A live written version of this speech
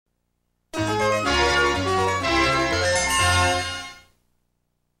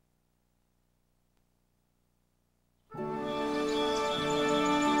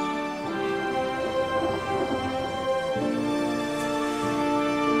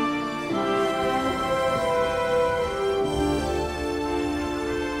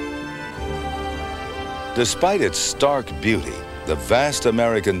Despite its stark beauty, the vast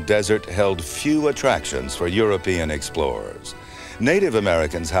American desert held few attractions for European explorers. Native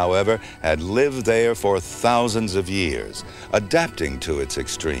Americans, however, had lived there for thousands of years, adapting to its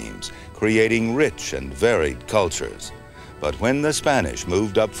extremes, creating rich and varied cultures. But when the Spanish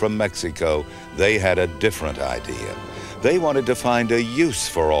moved up from Mexico, they had a different idea. They wanted to find a use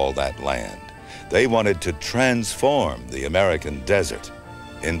for all that land. They wanted to transform the American desert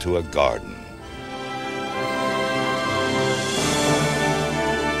into a garden.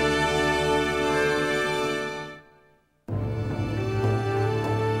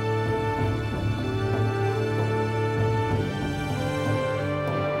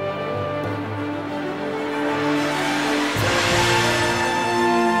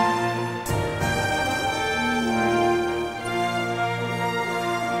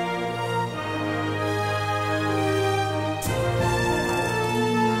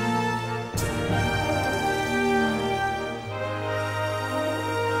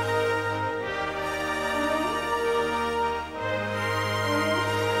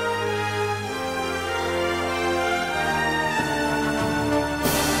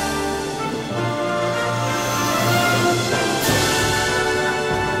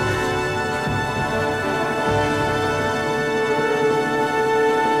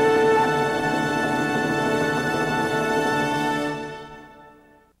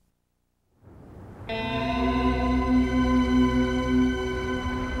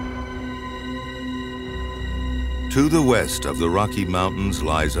 To the west of the Rocky Mountains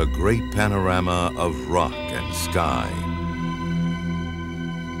lies a great panorama of rock and sky.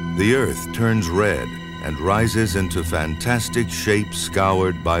 The earth turns red and rises into fantastic shapes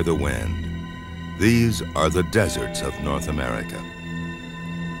scoured by the wind. These are the deserts of North America.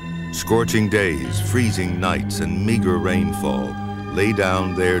 Scorching days, freezing nights, and meager rainfall lay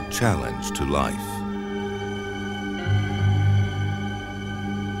down their challenge to life.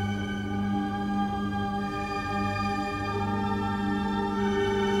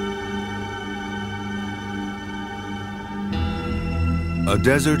 A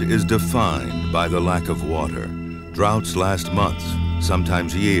desert is defined by the lack of water. Droughts last months,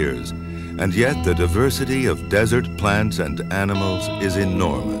 sometimes years, and yet the diversity of desert plants and animals is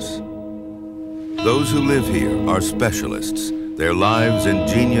enormous. Those who live here are specialists, their lives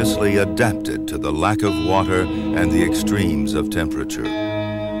ingeniously adapted to the lack of water and the extremes of temperature.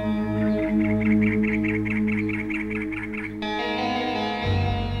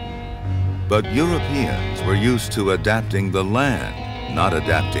 But Europeans were used to adapting the land, not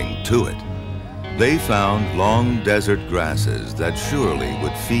adapting to it. They found long desert grasses that surely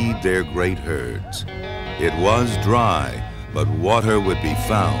would feed their great herds. It was dry, but water would be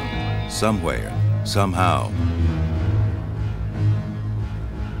found somewhere, somehow.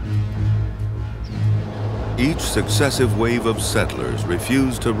 Each successive wave of settlers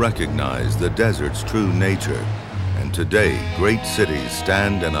refused to recognize the desert's true nature, and today great cities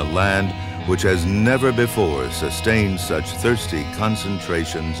stand in a land which has never before sustained such thirsty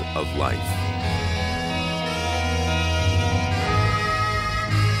concentrations of life.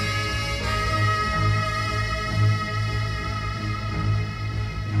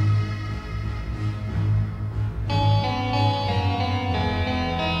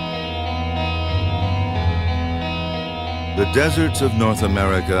 The deserts of North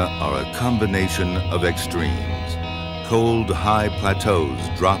America are a combination of extremes. Cold, high plateaus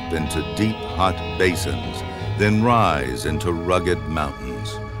drop into deep, hot basins, then rise into rugged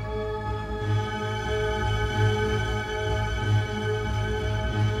mountains.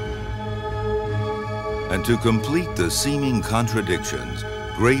 And to complete the seeming contradictions,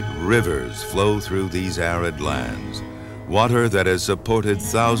 great rivers flow through these arid lands, water that has supported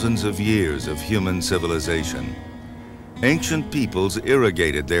thousands of years of human civilization. Ancient peoples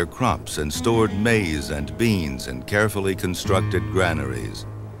irrigated their crops and stored maize and beans in carefully constructed granaries.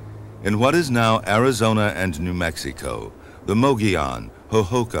 In what is now Arizona and New Mexico, the Mogollon,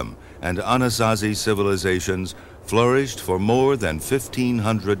 Hohokam, and Anasazi civilizations flourished for more than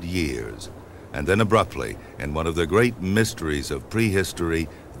 1,500 years. And then abruptly, in one of the great mysteries of prehistory,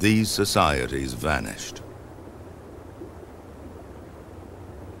 these societies vanished.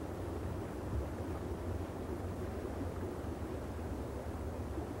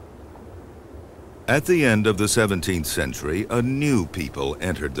 At the end of the 17th century, a new people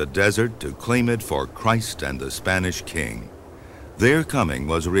entered the desert to claim it for Christ and the Spanish king. Their coming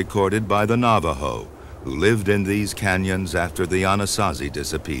was recorded by the Navajo, who lived in these canyons after the Anasazi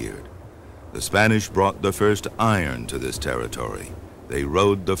disappeared. The Spanish brought the first iron to this territory. They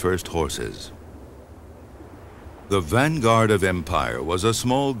rode the first horses. The vanguard of empire was a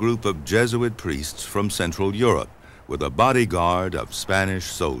small group of Jesuit priests from Central Europe with a bodyguard of Spanish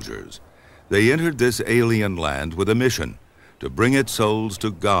soldiers. They entered this alien land with a mission to bring its souls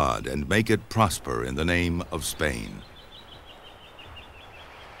to God and make it prosper in the name of Spain.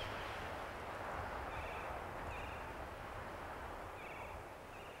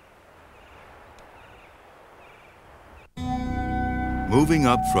 Moving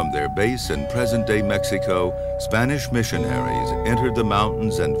up from their base in present-day Mexico, Spanish missionaries entered the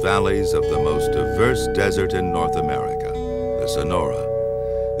mountains and valleys of the most diverse desert in North America, the Sonora.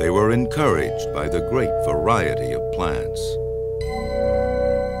 They were encouraged by the great variety of plants.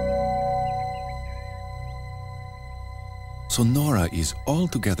 Sonora is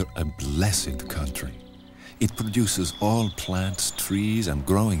altogether a blessed country. It produces all plants, trees, and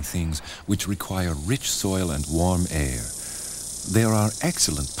growing things which require rich soil and warm air. There are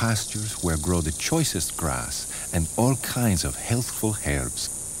excellent pastures where grow the choicest grass and all kinds of healthful herbs.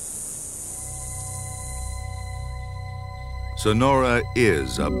 Sonora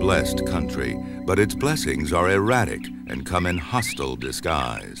is a blessed country, but its blessings are erratic and come in hostile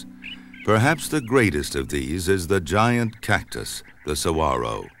disguise. Perhaps the greatest of these is the giant cactus, the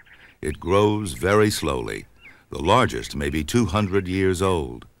saguaro. It grows very slowly. The largest may be 200 years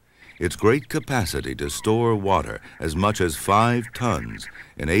old. Its great capacity to store water, as much as 5 tons,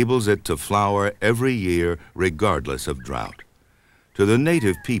 enables it to flower every year regardless of drought. To the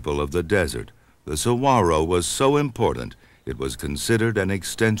native people of the desert, the saguaro was so important it was considered an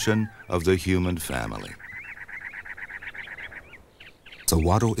extension of the human family.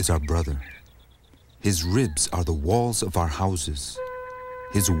 Saguaro is our brother. His ribs are the walls of our houses.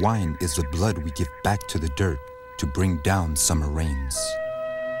 His wine is the blood we give back to the dirt to bring down summer rains.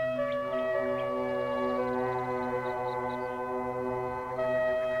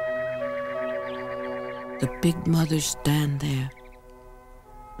 The big mothers stand there.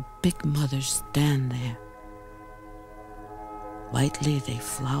 The big mothers stand there. Whitely they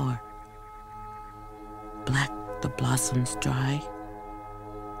flower. Black the blossoms dry.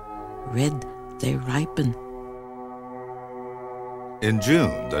 Red they ripen. In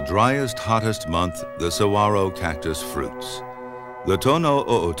June, the driest, hottest month, the saguaro cactus fruits. The Tono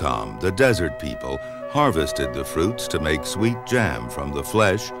O'odham, the desert people, harvested the fruits to make sweet jam from the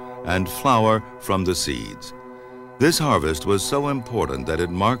flesh and flour from the seeds. This harvest was so important that it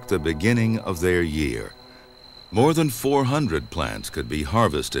marked the beginning of their year. More than 400 plants could be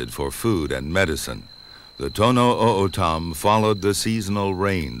harvested for food and medicine. The Tono O'odham followed the seasonal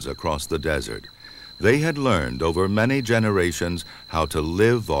rains across the desert. They had learned over many generations how to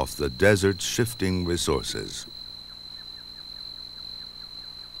live off the desert's shifting resources.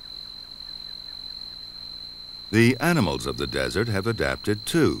 The animals of the desert have adapted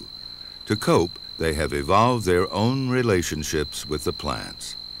too. To cope, they have evolved their own relationships with the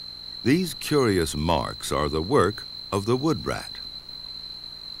plants. These curious marks are the work of the wood rat.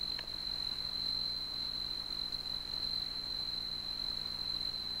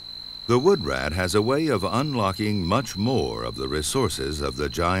 The wood rat has a way of unlocking much more of the resources of the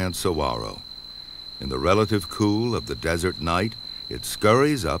giant saguaro. In the relative cool of the desert night, it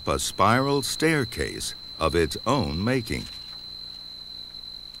scurries up a spiral staircase of its own making.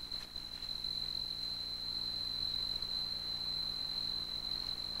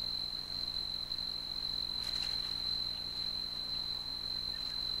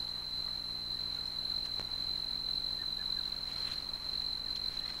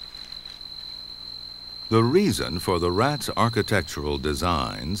 The reason for the rat's architectural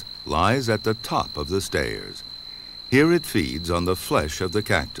designs lies at the top of the stairs. Here it feeds on the flesh of the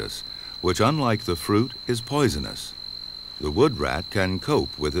cactus, which, unlike the fruit, is poisonous. The wood rat can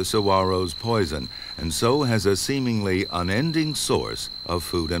cope with the saguaro's poison and so has a seemingly unending source of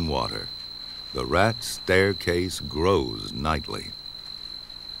food and water. The rat's staircase grows nightly.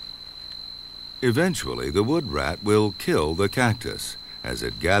 Eventually, the wood rat will kill the cactus as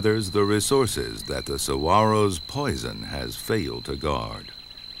it gathers the resources that the saguaro's poison has failed to guard.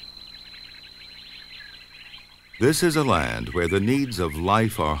 This is a land where the needs of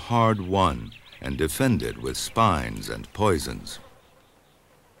life are hard won and defended with spines and poisons.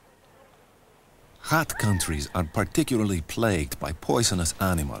 Hot countries are particularly plagued by poisonous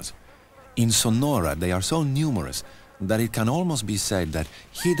animals. In Sonora, they are so numerous that it can almost be said that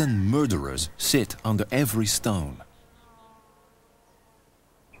hidden murderers sit under every stone.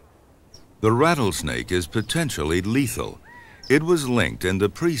 The rattlesnake is potentially lethal. It was linked in the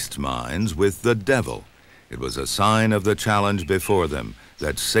priests' minds with the devil. It was a sign of the challenge before them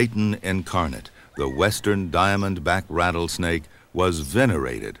that Satan incarnate, the western diamond-backed rattlesnake, was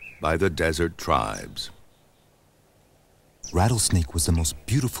venerated by the desert tribes. Rattlesnake was the most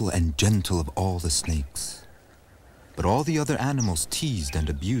beautiful and gentle of all the snakes. But all the other animals teased and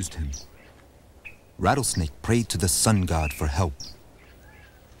abused him. Rattlesnake prayed to the sun god for help.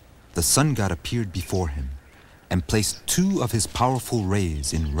 The sun god appeared before him and placed 2 of his powerful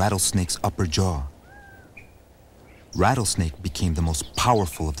rays in Rattlesnake's upper jaw. Rattlesnake became the most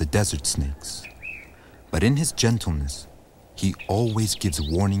powerful of the desert snakes. But in his gentleness, he always gives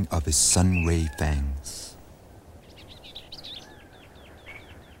warning of his sun ray fangs.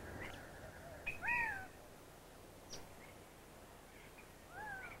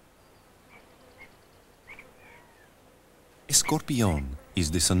 Escorpion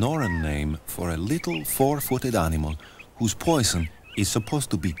is the Sonoran name for a little 4-footed animal whose poison is supposed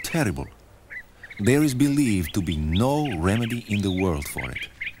to be terrible. There is believed to be no remedy in the world for it,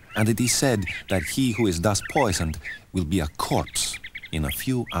 and it is said that he who is thus poisoned will be a corpse in a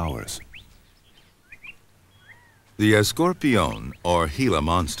few hours. The escorpion, or Gila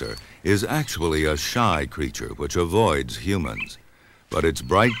monster, is actually a shy creature which avoids humans. But its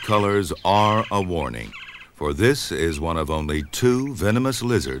bright colors are a warning, for this is one of only 2 venomous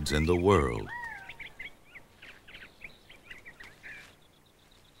lizards in the world.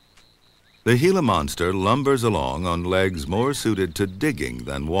 The Gila monster lumbers along on legs more suited to digging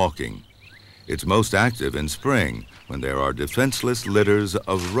than walking. It's most active in spring, when there are defenseless litters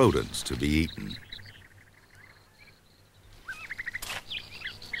of rodents to be eaten.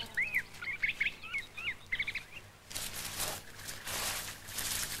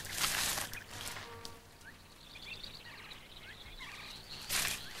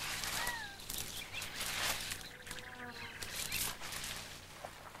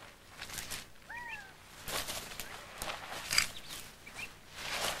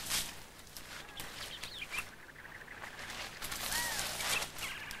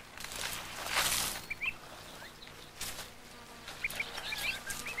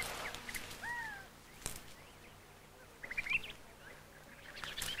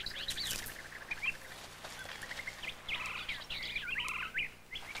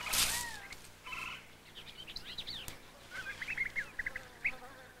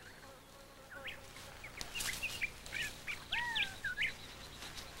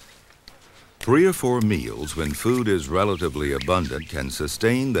 Three or 4 meals, when food is relatively abundant, can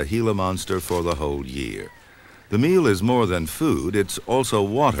sustain the Gila monster for the whole year. The meal is more than food, it's also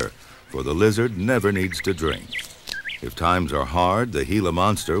water, for the lizard never needs to drink. If times are hard, the Gila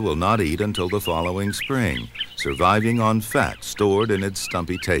monster will not eat until the following spring, surviving on fat stored in its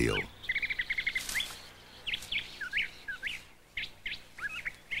stumpy tail.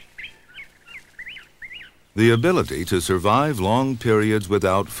 The ability to survive long periods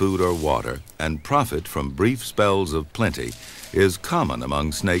without food or water and profit from brief spells of plenty is common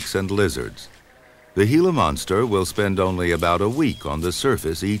among snakes and lizards. The Gila monster will spend only about a week on the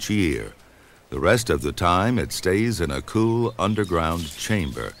surface each year. The rest of the time it stays in a cool underground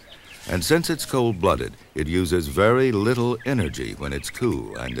chamber, and since it's cold-blooded, it uses very little energy when it's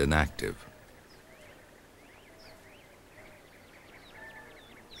cool and inactive.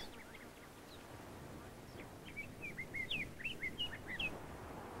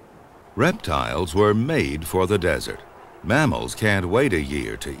 Reptiles were made for the desert. Mammals can't wait a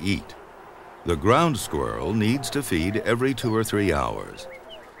year to eat. The ground squirrel needs to feed every 2 or 3 hours.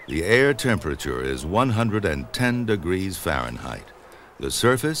 The air temperature is 110 degrees Fahrenheit. The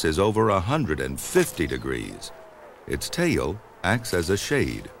surface is over 150 degrees. Its tail acts as a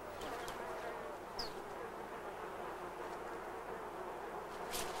shade.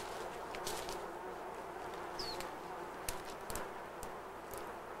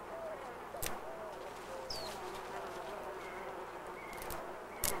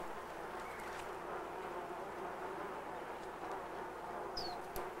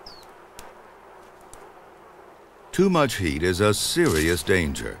 Too much heat is a serious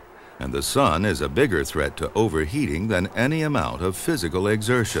danger, and the sun is a bigger threat to overheating than any amount of physical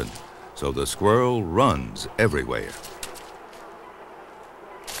exertion, so the squirrel runs everywhere.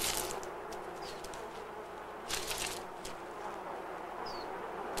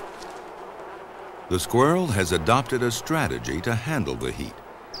 The squirrel has adopted a strategy to handle the heat.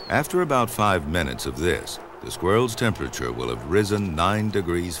 After about 5 minutes of this, the squirrel's temperature will have risen 9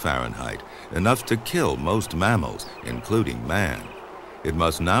 degrees Fahrenheit, enough to kill most mammals, including man. It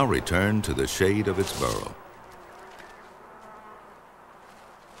must now return to the shade of its burrow.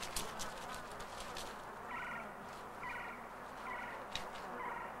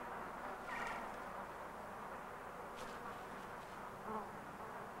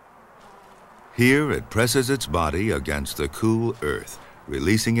 Here it presses its body against the cool earth,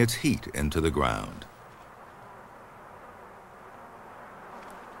 releasing its heat into the ground.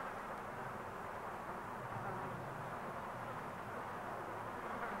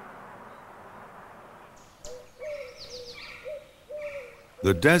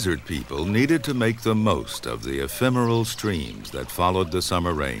 The desert people needed to make the most of the ephemeral streams that followed the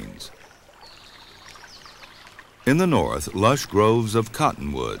summer rains. In the north, lush groves of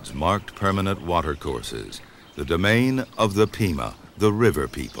cottonwoods marked permanent watercourses, the domain of the Pima, the river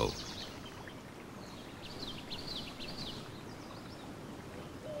people.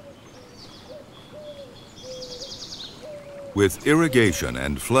 With irrigation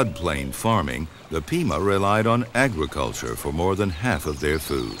and floodplain farming, the Pima relied on agriculture for more than half of their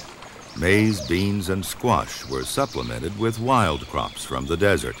food. Maize, beans, and squash were supplemented with wild crops from the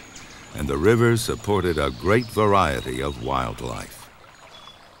desert, and the rivers supported a great variety of wildlife.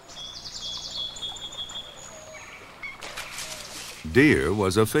 Deer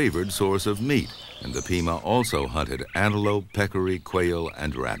was a favored source of meat, and the Pima also hunted antelope, peccary, quail,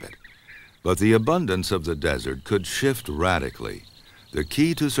 and rabbit. But the abundance of the desert could shift radically. The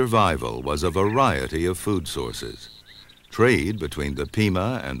key to survival was a variety of food sources. Trade between the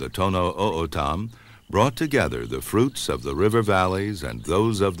Pima and the Tono O'odham brought together the fruits of the river valleys and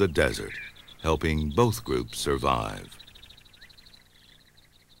those of the desert, helping both groups survive.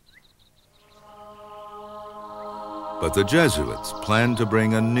 But the Jesuits planned to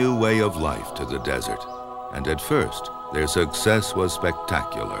bring a new way of life to the desert, and at first their success was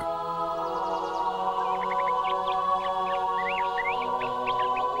spectacular.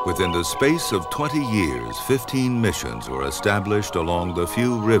 Within the space of 20 years, 15 missions were established along the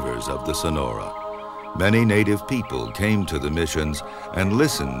few rivers of the Sonora. Many native people came to the missions and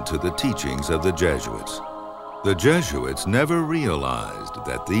listened to the teachings of the Jesuits. The Jesuits never realized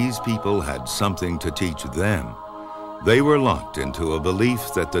that these people had something to teach them. They were locked into a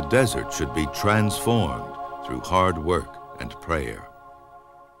belief that the desert should be transformed through hard work and prayer.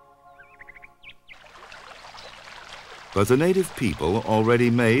 But the native people already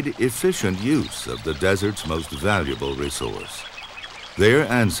made efficient use of the desert's most valuable resource. Their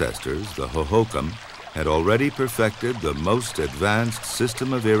ancestors, the Hohokam, had already perfected the most advanced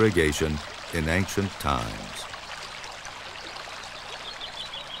system of irrigation in ancient times.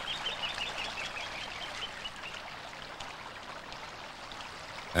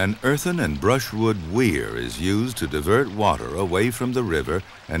 An earthen and brushwood weir is used to divert water away from the river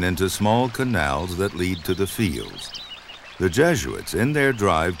and into small canals that lead to the fields. The Jesuits, in their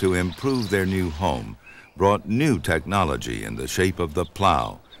drive to improve their new home, brought new technology in the shape of the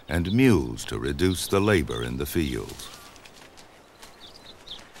plow and mules to reduce the labor in the fields.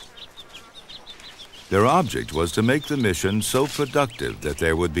 Their object was to make the mission so productive that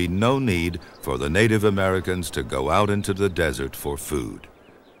there would be no need for the Native Americans to go out into the desert for food.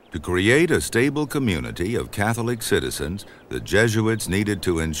 To create a stable community of Catholic citizens, the Jesuits needed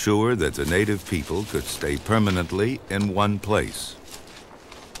to ensure that the native people could stay permanently in one place.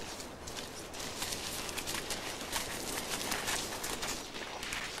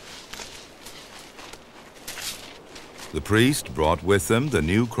 The priest brought with them the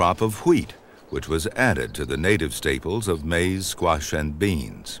new crop of wheat, which was added to the native staples of maize, squash, and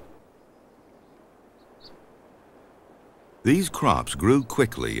beans. These crops grew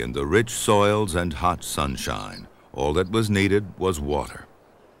quickly in the rich soils and hot sunshine. All that was needed was water.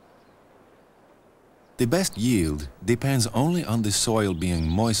 The best yield depends only on the soil being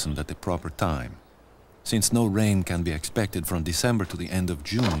moistened at the proper time. Since no rain can be expected from December to the end of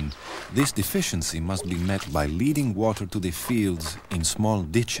June, this deficiency must be met by leading water to the fields in small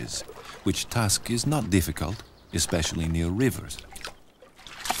ditches, which task is not difficult, especially near rivers.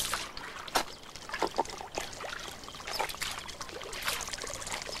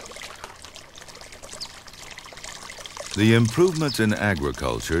 The improvements in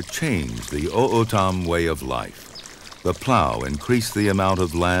agriculture changed the O'odham way of life. The plow increased the amount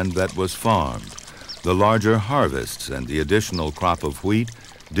of land that was farmed. The larger harvests and the additional crop of wheat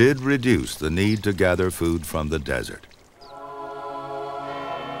did reduce the need to gather food from the desert.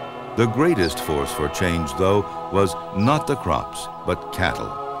 The greatest force for change, though, was not the crops, but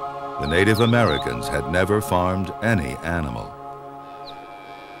cattle. The Native Americans had never farmed any animal.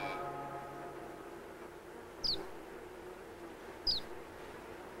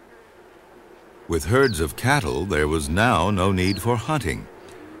 With herds of cattle, there was now no need for hunting.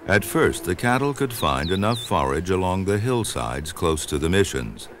 At first, the cattle could find enough forage along the hillsides close to the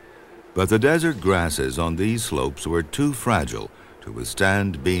missions. But the desert grasses on these slopes were too fragile to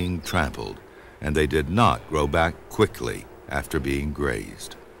withstand being trampled, and they did not grow back quickly after being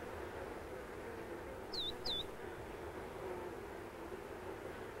grazed.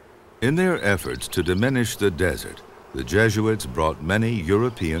 In their efforts to diminish the desert, the Jesuits brought many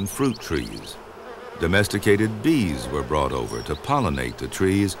European fruit trees. Domesticated bees were brought over to pollinate the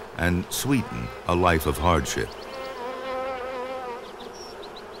trees and sweeten a life of hardship.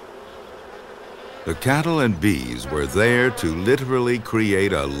 The cattle and bees were there to literally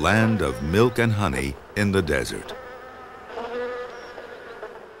create a land of milk and honey in the desert.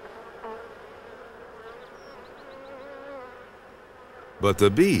 But the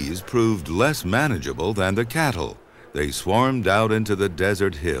bees proved less manageable than the cattle. They swarmed out into the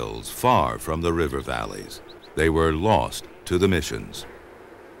desert hills, far from the river valleys. They were lost to the missions.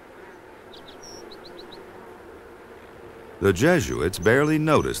 The Jesuits barely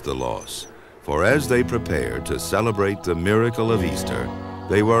noticed the loss, for as they prepared to celebrate the miracle of Easter,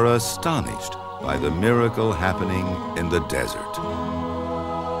 they were astonished by the miracle happening in the desert.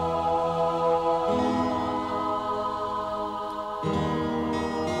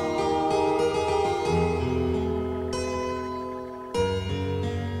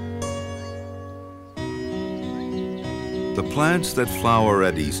 The plants that flower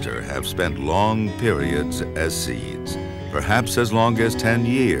at Easter have spent long periods as seeds, perhaps as long as 10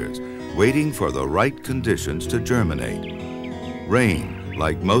 years, waiting for the right conditions to germinate. Rain,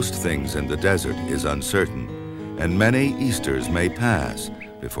 like most things in the desert, is uncertain, and many Easters may pass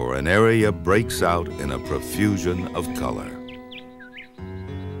before an area breaks out in a profusion of color.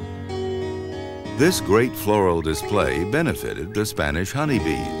 This great floral display benefited the Spanish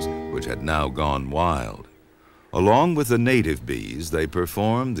honeybees, which had now gone wild. Along with the native bees, they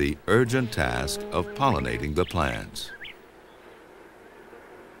performed the urgent task of pollinating the plants.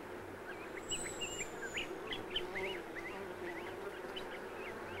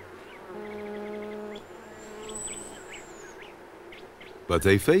 But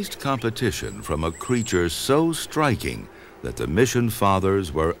they faced competition from a creature so striking that the mission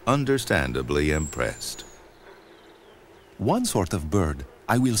fathers were understandably impressed. One sort of bird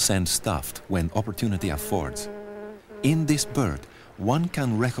I will send stuffed when opportunity affords. In this bird, one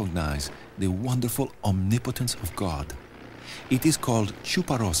can recognize the wonderful omnipotence of God. It is called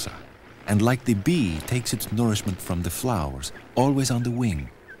chuparosa, and like the bee takes its nourishment from the flowers, always on the wing.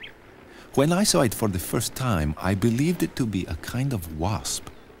 When I saw it for the first time, I believed it to be a kind of wasp.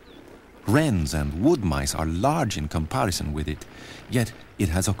 Wrens and wood mice are large in comparison with it, yet it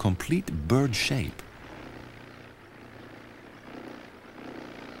has a complete bird shape.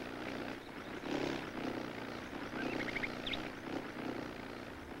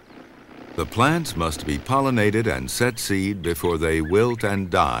 The plants must be pollinated and set seed before they wilt and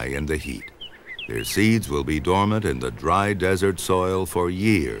die in the heat. Their seeds will be dormant in the dry desert soil for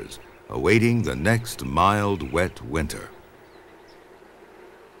years, awaiting the next mild, wet winter.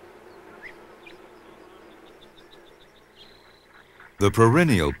 The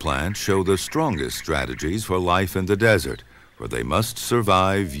perennial plants show the strongest strategies for life in the desert, for they must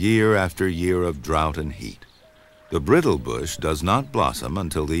survive year after year of drought and heat. The brittle bush does not blossom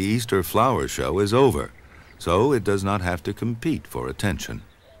until the Easter flower show is over, so it does not have to compete for attention.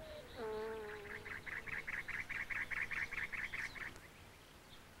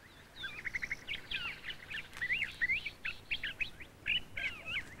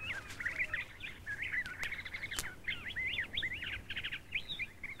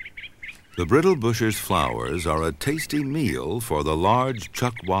 The brittle bush's flowers are a tasty meal for the large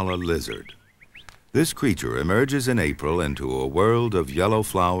chuckwalla lizard. This creature emerges in April into a world of yellow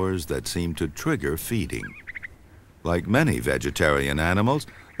flowers that seem to trigger feeding. Like many vegetarian animals,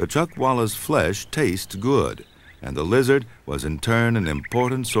 the chuckwalla's flesh tastes good, and the lizard was in turn an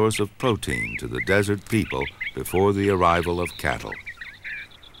important source of protein to the desert people before the arrival of cattle.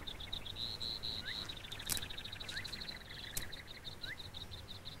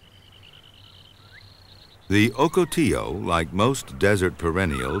 The ocotillo, like most desert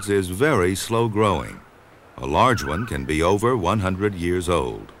perennials, is very slow-growing. A large one can be over 100 years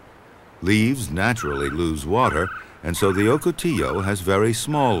old. Leaves naturally lose water, and so the ocotillo has very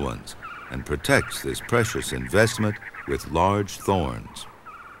small ones and protects this precious investment with large thorns.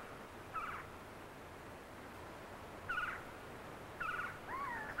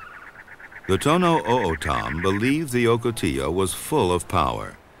 The Tono O'odham believed the ocotillo was full of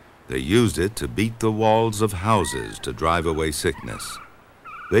power. They used it to beat the walls of houses to drive away sickness.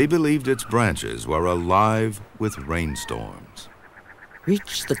 They believed its branches were alive with rainstorms.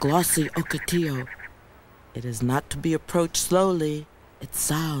 Reach the glossy ocotillo. It is not to be approached slowly. It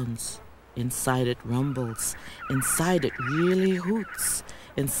sounds. Inside it rumbles. Inside it really hoots.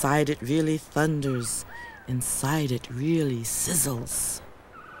 Inside it really thunders. Inside it really sizzles.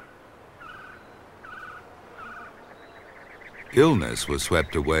 Illness was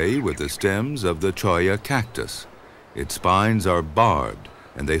swept away with the stems of the cholla cactus. Its spines are barbed,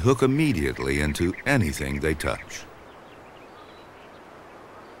 and they hook immediately into anything they touch.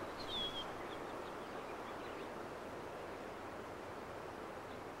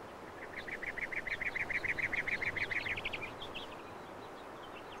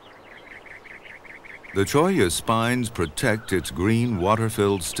 The cholla's spines protect its green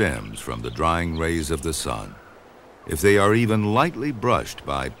water-filled stems from the drying rays of the sun. If they are even lightly brushed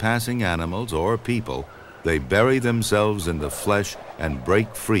by passing animals or people, they bury themselves in the flesh and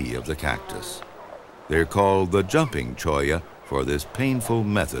break free of the cactus. They're called the jumping cholla for this painful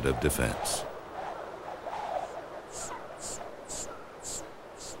method of defense.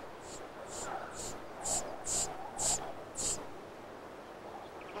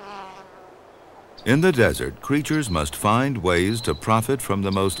 In the desert, creatures must find ways to profit from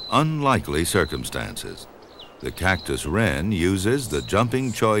the most unlikely circumstances. The cactus wren uses the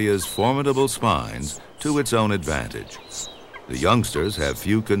jumping cholla's formidable spines to its own advantage. The youngsters have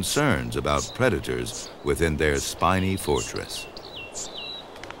few concerns about predators within their spiny fortress.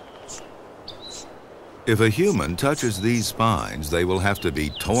 If a human touches these spines, they will have to be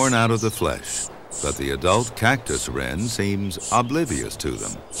torn out of the flesh, but the adult cactus wren seems oblivious to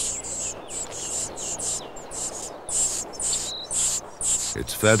them.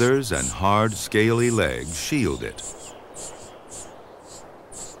 Its feathers and hard, scaly legs shield it.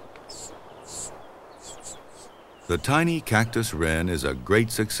 The tiny cactus wren is a great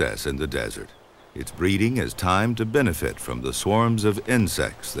success in the desert. Its breeding is timed to benefit from the swarms of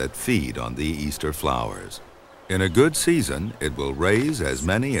insects that feed on the Easter flowers. In a good season, it will raise as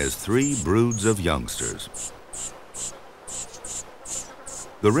many as 3 broods of youngsters.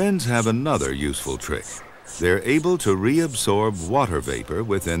 The wrens have another useful trick. They're able to reabsorb water vapor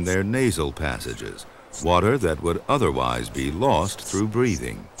within their nasal passages, water that would otherwise be lost through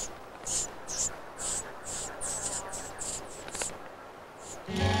breathing.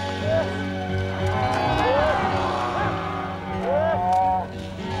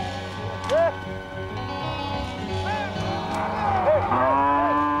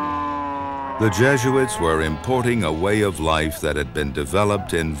 The Jesuits were importing a way of life that had been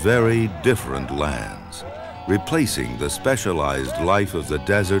developed in very different lands, replacing the specialized life of the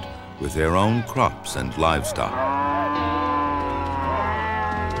desert with their own crops and livestock.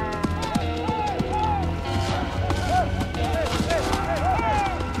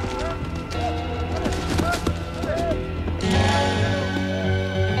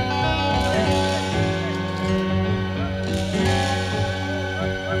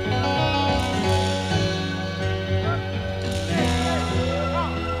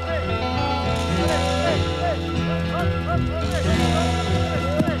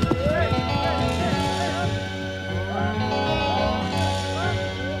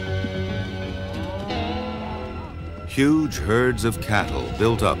 Huge herds of cattle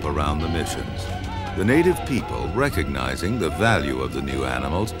built up around the missions. The native people, recognizing the value of the new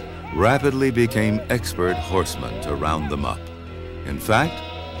animals, rapidly became expert horsemen to round them up. In fact,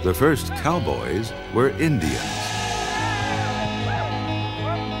 the first cowboys were Indians.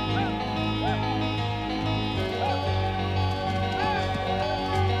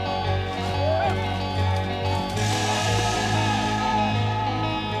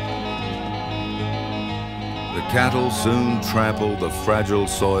 Cattle soon trampled the fragile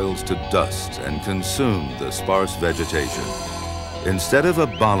soils to dust and consumed the sparse vegetation. Instead of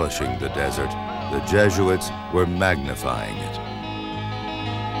abolishing the desert, the Jesuits were magnifying it.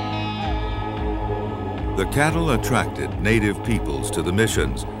 The cattle attracted native peoples to the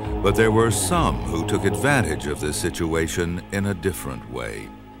missions, but there were some who took advantage of this situation in a different way.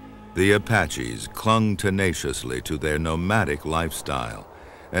 The Apaches clung tenaciously to their nomadic lifestyle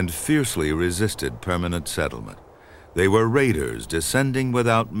and fiercely resisted permanent settlement. They were raiders descending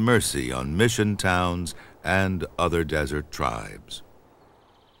without mercy on mission towns and other desert tribes.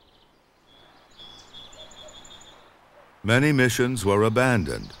 Many missions were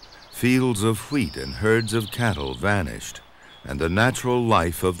abandoned, fields of wheat and herds of cattle vanished, and the natural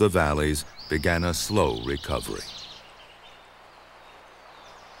life of the valleys began a slow recovery.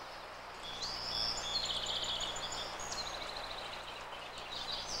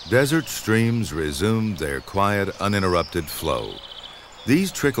 Desert streams resumed their quiet, uninterrupted flow.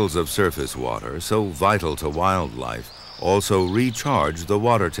 These trickles of surface water, so vital to wildlife, also recharge the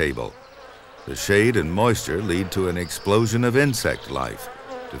water table. The shade and moisture lead to an explosion of insect life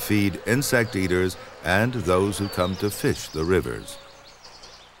to feed insect eaters and those who come to fish the rivers.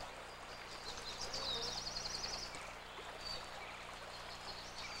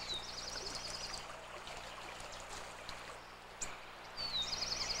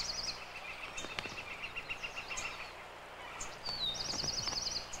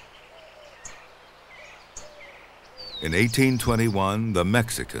 In 1821, the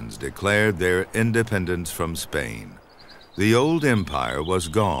Mexicans declared their independence from Spain. The old empire was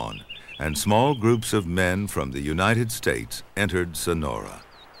gone, and small groups of men from the United States entered Sonora.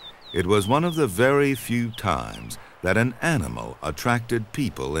 It was one of the very few times that an animal attracted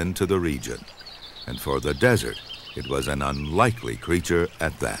people into the region, and for the desert, it was an unlikely creature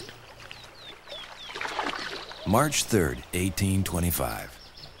at that. March 3rd, 1825.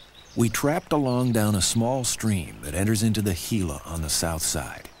 We trapped along down a small stream that enters into the Gila on the south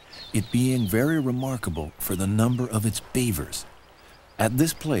side, it being very remarkable for the number of its beavers. At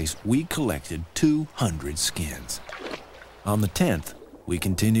this place, we collected 200 skins. On the 10th, we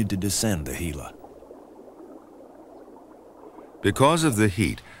continued to descend the Gila. Because of the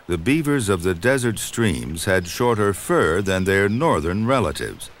heat, the beavers of the desert streams had shorter fur than their northern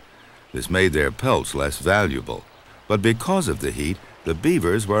relatives. This made their pelts less valuable, but because of the heat, the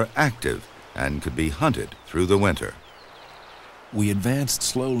beavers were active and could be hunted through the winter. We advanced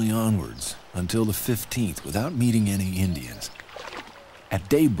slowly onwards until the 15th without meeting any Indians. At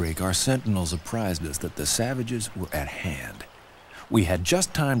daybreak, our sentinels apprised us that the savages were at hand. We had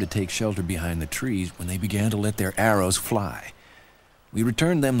just time to take shelter behind the trees when they began to let their arrows fly. We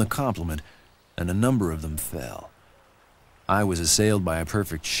returned them the compliment, and a number of them fell. I was assailed by a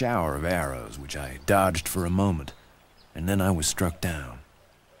perfect shower of arrows, which I dodged for a moment, and then I was struck down.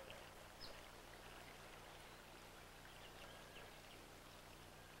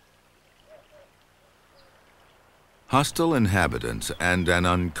 Hostile inhabitants and an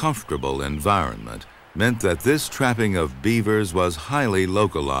uncomfortable environment meant that this trapping of beavers was highly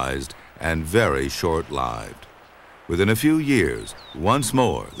localized and very short-lived. Within a few years, once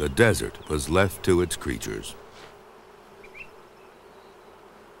more the desert was left to its creatures.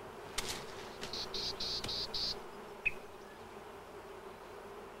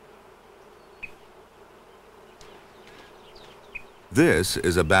 This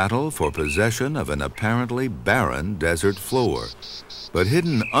is a battle for possession of an apparently barren desert floor, but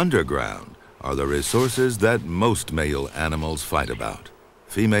hidden underground are the resources that most male animals fight about: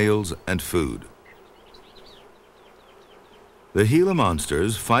 females and food. The Gila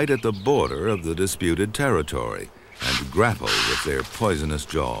monsters fight at the border of the disputed territory and grapple with their poisonous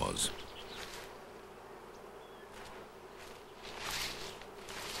jaws.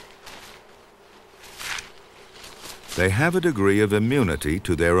 They have a degree of immunity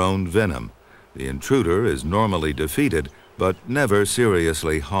to their own venom. The intruder is normally defeated, but never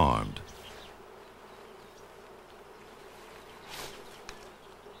seriously harmed.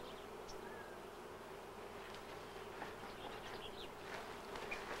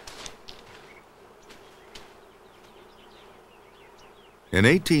 In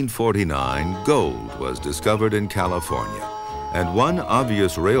 1849, gold was discovered in California, and one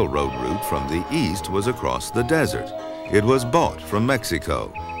obvious railroad route from the east was across the desert. It was bought from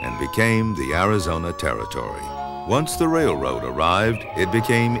Mexico and became the Arizona Territory. Once the railroad arrived, it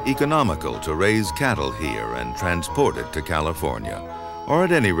became economical to raise cattle here and transport it to California. Or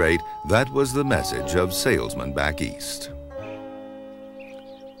at any rate, that was the message of salesmen back east.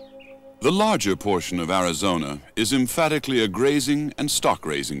 The larger portion of Arizona is emphatically a grazing and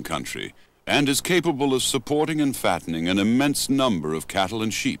stock-raising country and is capable of supporting and fattening an immense number of cattle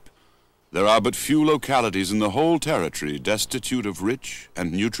and sheep. There are but few localities in the whole territory destitute of rich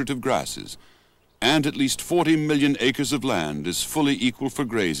and nutritive grasses, and at least 40 million acres of land is fully equal for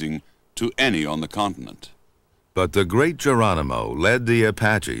grazing to any on the continent. But the great Geronimo led the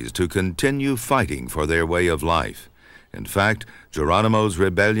Apaches to continue fighting for their way of life. In fact, Geronimo's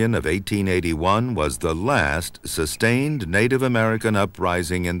rebellion of 1881 was the last sustained Native American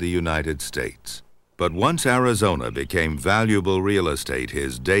uprising in the United States. But once Arizona became valuable real estate,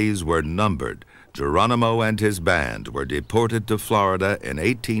 his days were numbered. Geronimo and his band were deported to Florida in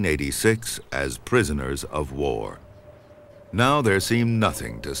 1886 as prisoners of war. Now there seemed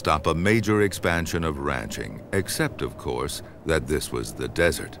nothing to stop a major expansion of ranching, except, of course, that this was the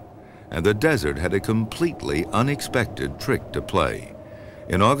desert. And the desert had a completely unexpected trick to play.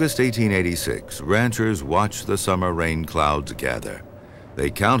 In August 1886, ranchers watched the summer rain clouds gather. They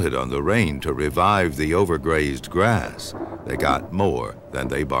counted on the rain to revive the overgrazed grass. They got more than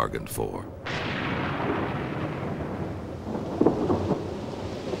they bargained for.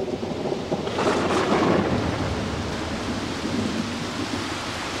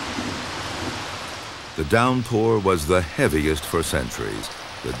 The downpour was the heaviest for centuries.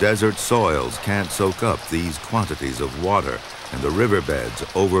 The desert soils can't soak up these quantities of water, and the riverbeds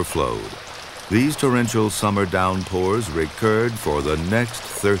overflowed. These torrential summer downpours recurred for the next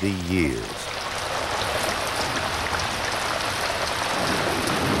 30 years.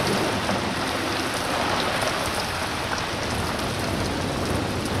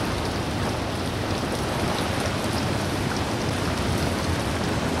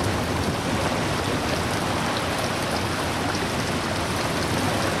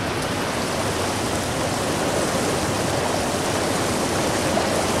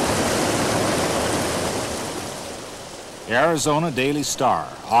 The Arizona Daily Star,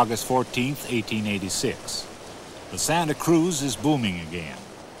 August 14, 1886. The Santa Cruz is booming again.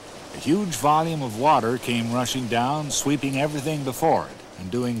 A huge volume of water came rushing down, sweeping everything before it and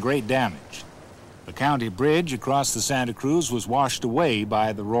doing great damage. The county bridge across the Santa Cruz was washed away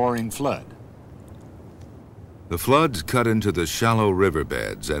by the roaring flood. The floods cut into the shallow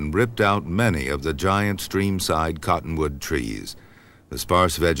riverbeds and ripped out many of the giant streamside cottonwood trees. The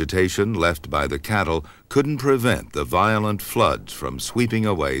sparse vegetation left by the cattle couldn't prevent the violent floods from sweeping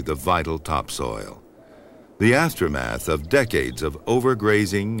away the vital topsoil. The aftermath of decades of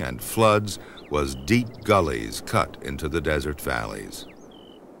overgrazing and floods was deep gullies cut into the desert valleys.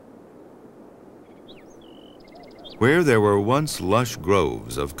 Where there were once lush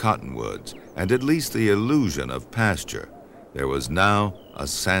groves of cottonwoods and at least the illusion of pasture, there was now a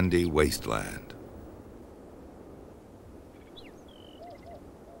sandy wasteland.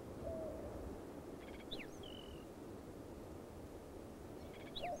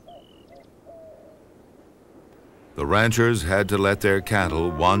 The ranchers had to let their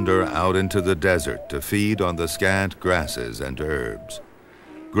cattle wander out into the desert to feed on the scant grasses and herbs.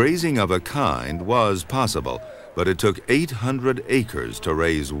 Grazing of a kind was possible, but it took 800 acres to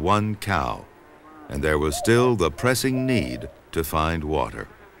raise one cow, and there was still the pressing need to find water.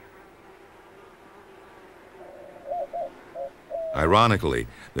 Ironically,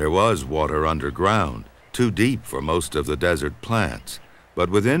 there was water underground, too deep for most of the desert plants, but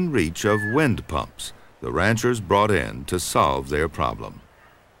within reach of wind pumps the ranchers brought in to solve their problem.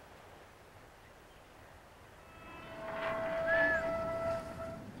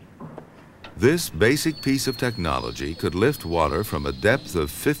 This basic piece of technology could lift water from a depth of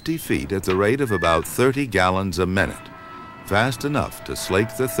 50 feet at the rate of about 30 gallons a minute, fast enough to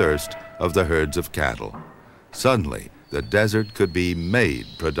slake the thirst of the herds of cattle. Suddenly, the desert could be made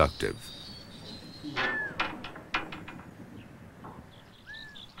productive.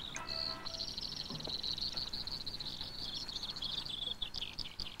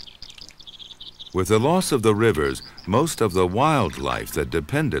 With the loss of the rivers, most of the wildlife that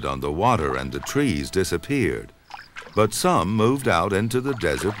depended on the water and the trees disappeared. But some moved out into the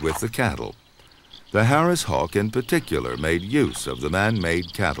desert with the cattle. The Harris hawk in particular made use of the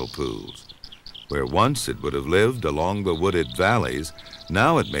man-made cattle pools. Where once it would have lived along the wooded valleys,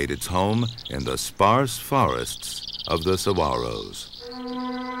 now it made its home in the sparse forests of the saguaros.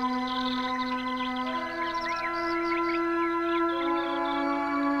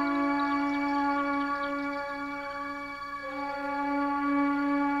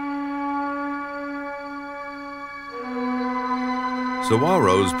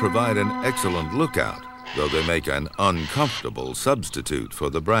 Saguaros provide an excellent lookout, though they make an uncomfortable substitute for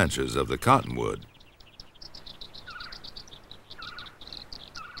the branches of the cottonwood.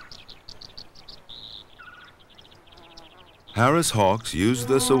 Harris hawks use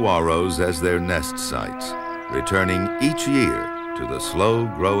the saguaros as their nest sites, returning each year to the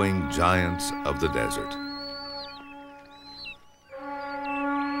slow-growing giants of the desert.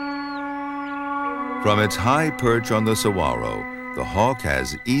 From its high perch on the saguaro, the hawk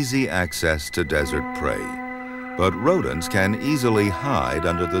has easy access to desert prey, but rodents can easily hide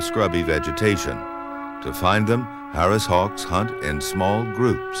under the scrubby vegetation. To find them, Harris hawks hunt in small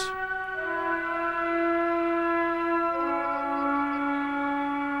groups.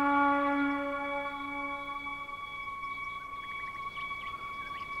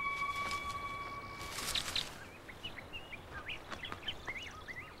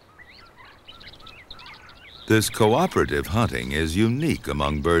 This cooperative hunting is unique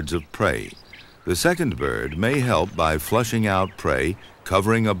among birds of prey. The second bird may help by flushing out prey,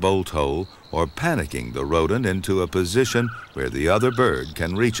 covering a bolt hole, or panicking the rodent into a position where the other bird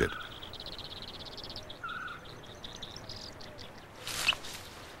can reach it.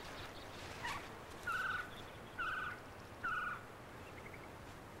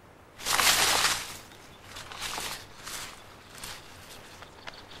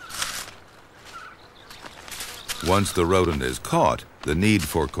 Once the rodent is caught, the need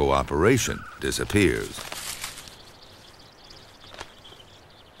for cooperation disappears.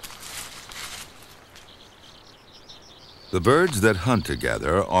 The birds that hunt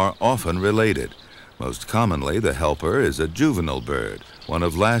together are often related. Most commonly, the helper is a juvenile bird, one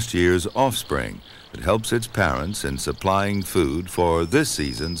of last year's offspring, that helps its parents in supplying food for this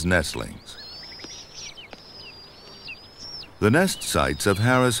season's nestlings. The nest sites of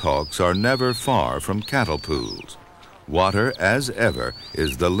Harris hawks are never far from cattle pools. Water, as ever,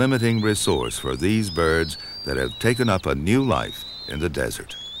 is the limiting resource for these birds that have taken up a new life in the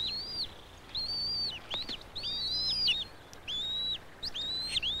desert.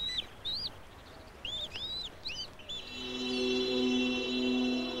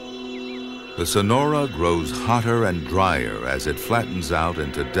 The Sonora grows hotter and drier as it flattens out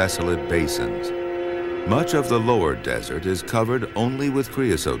into desolate basins. Much of the lower desert is covered only with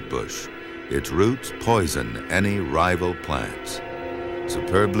creosote bush. Its roots poison any rival plants.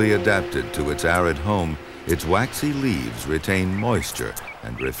 Superbly adapted to its arid home, its waxy leaves retain moisture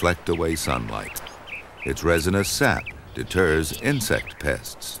and reflect away sunlight. Its resinous sap deters insect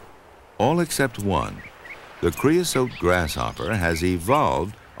pests. All except one. The creosote grasshopper has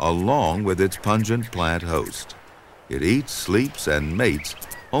evolved along with its pungent plant host. It eats, sleeps, and mates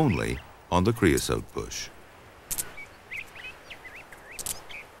only on the creosote bush.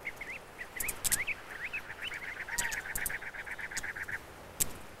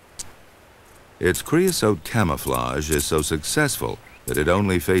 Its creosote camouflage is so successful that it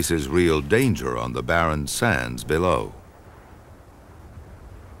only faces real danger on the barren sands below.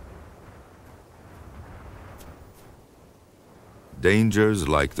 Dangers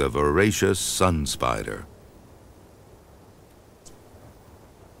like the voracious sun spider.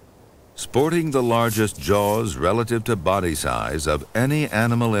 Sporting the largest jaws relative to body size of any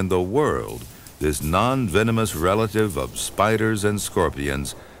animal in the world, this non-venomous relative of spiders and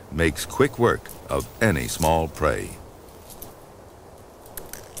scorpions makes quick work of any small prey.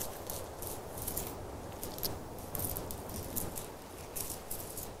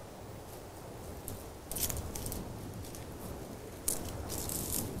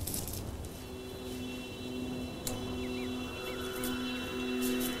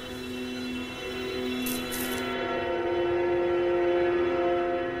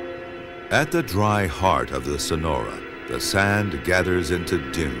 At the dry heart of the Sonora, the sand gathers into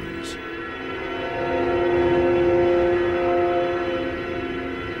dunes.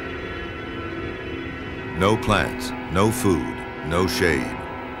 No plants, no food, no shade.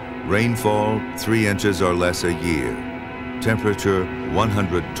 Rainfall 3 inches or less a year. Temperature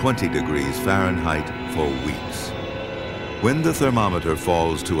 120 degrees Fahrenheit for weeks. When the thermometer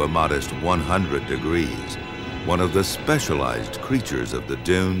falls to a modest 100 degrees, one of the specialized creatures of the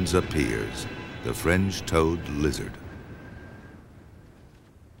dunes appears, the fringe-toed lizard.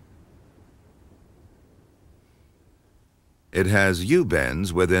 It has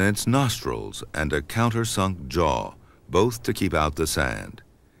U-bends within its nostrils and a countersunk jaw, both to keep out the sand.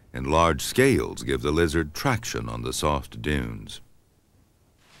 And large scales give the lizard traction on the soft dunes.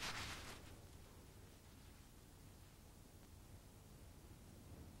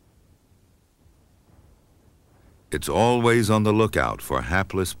 It's always on the lookout for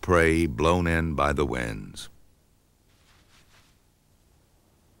hapless prey blown in by the winds.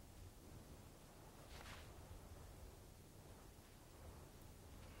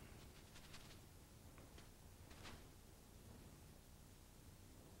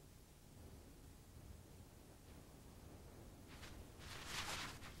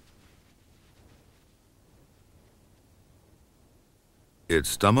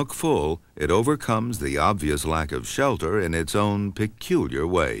 Its stomach full, it overcomes the obvious lack of shelter in its own peculiar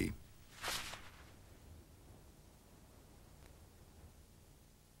way.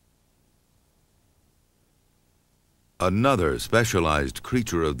 Another specialized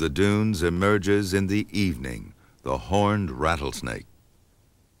creature of the dunes emerges in the evening, the horned rattlesnake.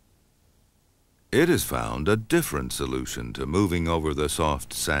 It has found a different solution to moving over the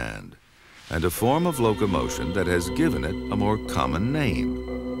soft sand, and a form of locomotion that has given it a more common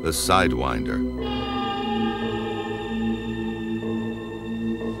name, the sidewinder.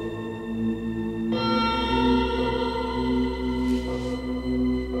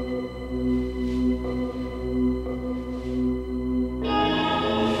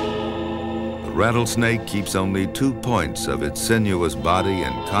 The rattlesnake keeps only 2 points of its sinuous body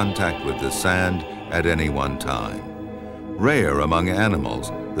in contact with the sand at any one time. Rare among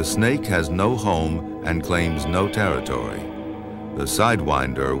animals, the snake has no home and claims no territory. The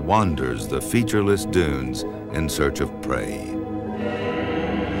sidewinder wanders the featureless dunes in search of prey.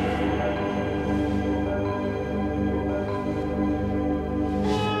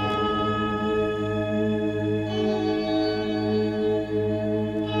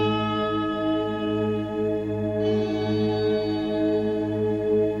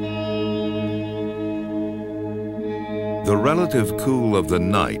 The relative cool of the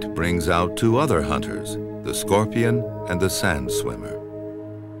night brings out 2 other hunters, the scorpion and the sand swimmer.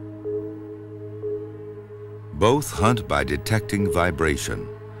 Both hunt by detecting vibration.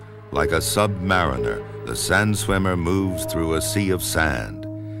 Like a submariner, the sand swimmer moves through a sea of sand.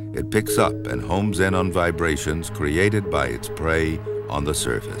 It picks up and homes in on vibrations created by its prey on the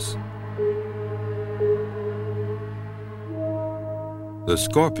surface. The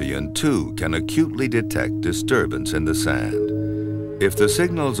scorpion, too, can acutely detect disturbance in the sand. If the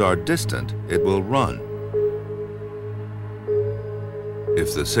signals are distant, it will run.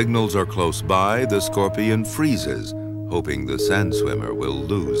 If the signals are close by, the scorpion freezes, hoping the sand swimmer will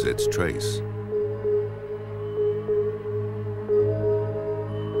lose its trace.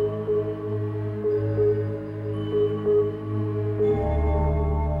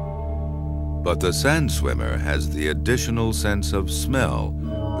 But the sand swimmer has the additional sense of smell,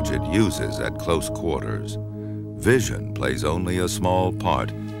 which it uses at close quarters. Vision plays only a small part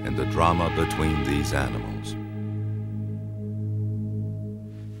in the drama between these animals.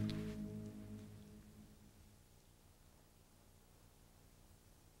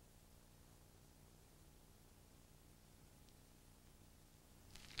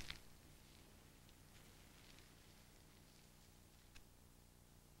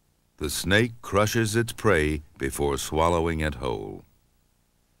 The snake crushes its prey before swallowing it whole.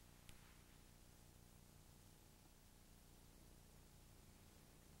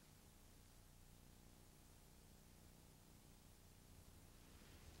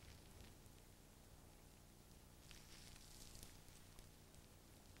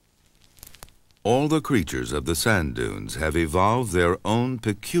 All the creatures of the sand dunes have evolved their own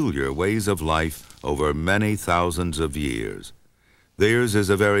peculiar ways of life over many thousands of years. Theirs is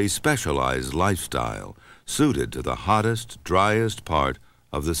a very specialized lifestyle, suited to the hottest, driest part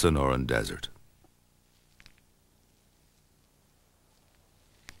of the Sonoran Desert.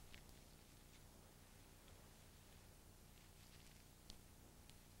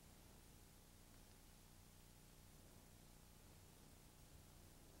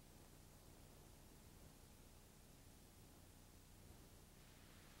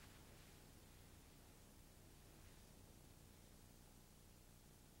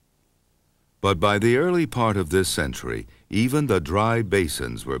 But by the early part of this century, even the dry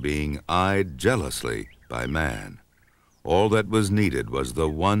basins were being eyed jealously by man. All that was needed was the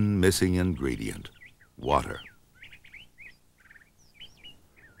one missing ingredient: water.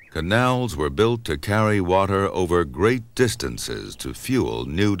 Canals were built to carry water over great distances to fuel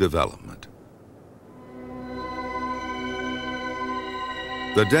new development.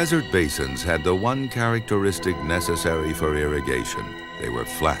 The desert basins had the one characteristic necessary for irrigation: they were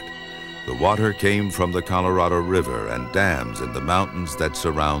flat. The water came from the Colorado River and dams in the mountains that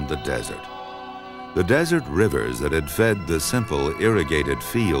surround the desert. The desert rivers that had fed the simple irrigated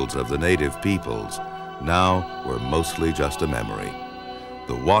fields of the native peoples now were mostly just a memory.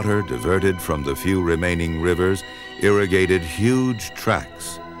 The water diverted from the few remaining rivers irrigated huge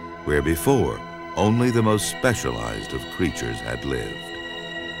tracts where before only the most specialized of creatures had lived.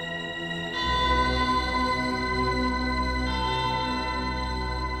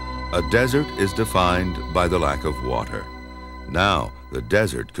 A desert is defined by the lack of water. Now, the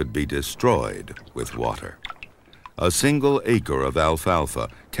desert could be destroyed with water. A single acre of alfalfa,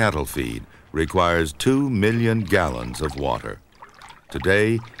 cattle feed, requires 2 million gallons of water.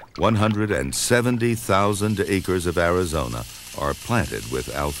 Today, 170,000 acres of Arizona are planted with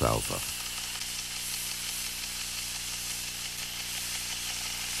alfalfa.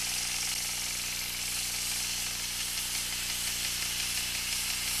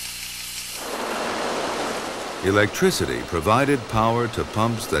 Electricity provided power to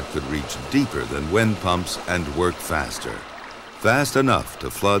pumps that could reach deeper than wind pumps and work faster, fast enough to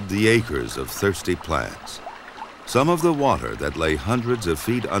flood the acres of thirsty plants. Some of the water that lay hundreds of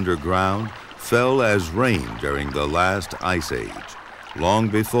feet underground fell as rain during the last ice age, long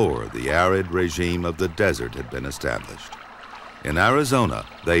before the arid regime of the desert had been established. In Arizona,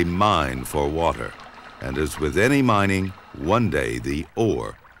 they mine for water, and as with any mining, one day the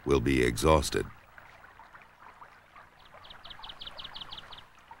ore will be exhausted.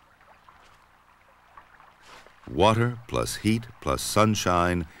 Water plus heat plus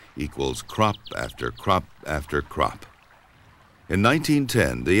sunshine equals crop after crop after crop. In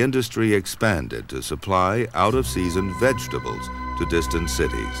 1910, the industry expanded to supply out-of-season vegetables to distant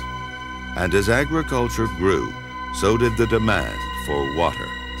cities. And as agriculture grew, so did the demand for water.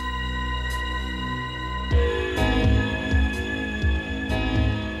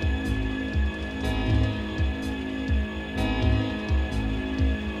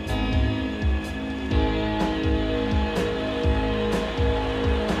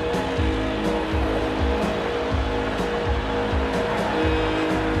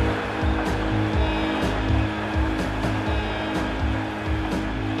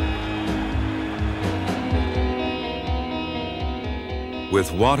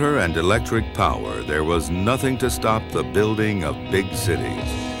 With water and electric power, there was nothing to stop the building of big cities.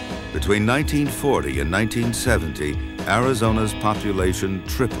 Between 1940 and 1970, Arizona's population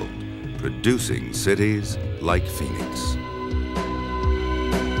tripled, producing cities like Phoenix.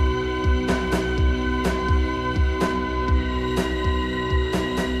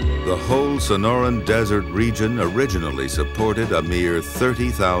 The whole Sonoran Desert region originally supported a mere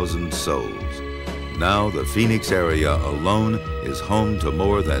 30,000 souls. Now the Phoenix area alone is home to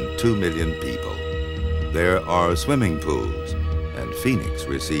more than 2 million people. There are swimming pools, and Phoenix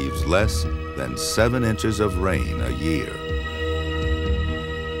receives less than 7 inches of rain a year.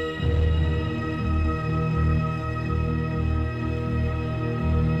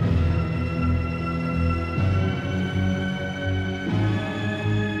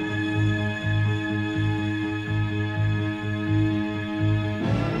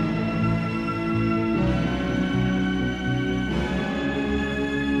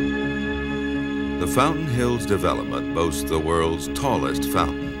 The Fountain Hills development boasts the world's tallest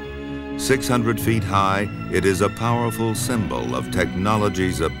fountain. 600 feet high, it is a powerful symbol of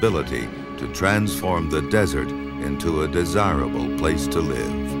technology's ability to transform the desert into a desirable place to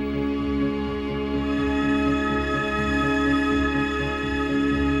live.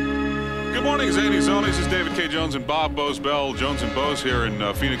 Good morning, Zany Zone. This is David K. Jones and Bob Bosbell. Jones and Bose here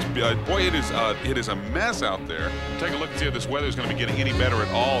in Phoenix. Boy, it is a mess out there. Take a look and see if this weather is going to be getting any better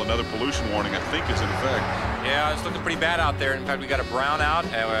at all. Another pollution warning, I think, is in effect. Yeah, it's looking pretty bad out there. In fact, we got a brownout.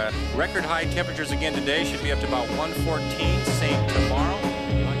 Record high temperatures again today. Should be up to about 114. Same tomorrow.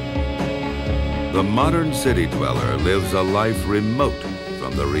 The modern city dweller lives a life remote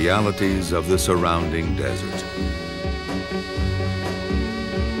from the realities of the surrounding desert.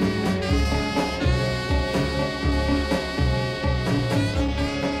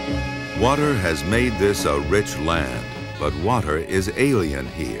 Water has made this a rich land, but water is alien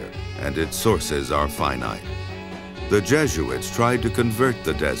here, and its sources are finite. The Jesuits tried to convert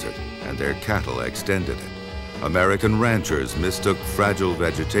the desert, and their cattle extended it. American ranchers mistook fragile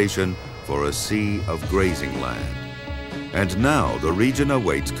vegetation for a sea of grazing land. And now the region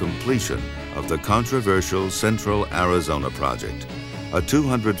awaits completion of the controversial Central Arizona Project, a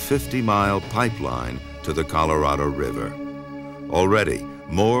 250-mile pipeline to the Colorado River. Already,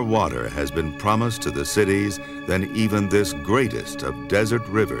 more water has been promised to the cities than even this greatest of desert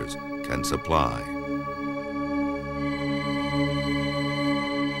rivers can supply.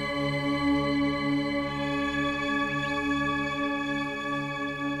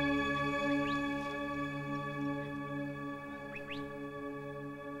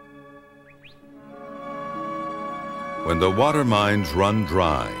 When the water mines run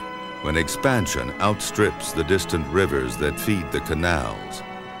dry, when expansion outstrips the distant rivers that feed the canals,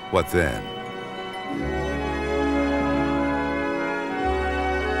 what then?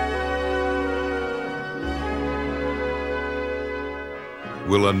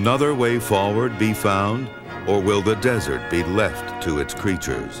 Will another way forward be found, or will the desert be left to its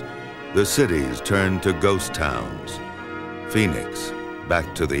creatures? The cities turn to ghost towns. Phoenix,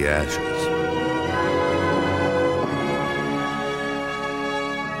 back to the ashes.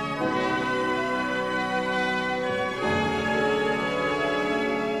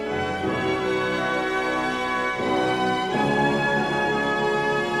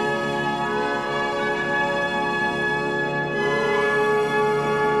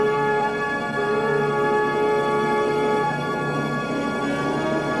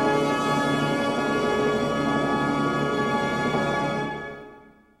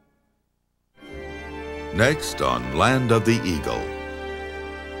 Next on Land of the Eagle.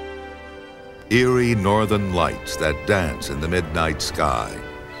 Eerie northern lights that dance in the midnight sky.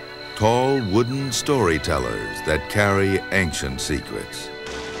 Tall wooden storytellers that carry ancient secrets.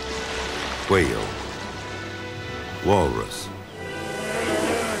 Whale, walrus,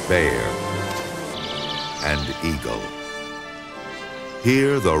 bear, and eagle.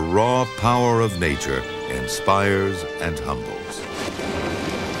 Here the raw power of nature inspires and humbles.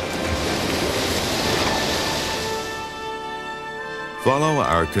 Follow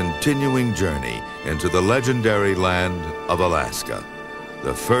our continuing journey into the legendary land of Alaska,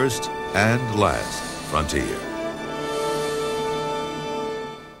 the first and last frontier.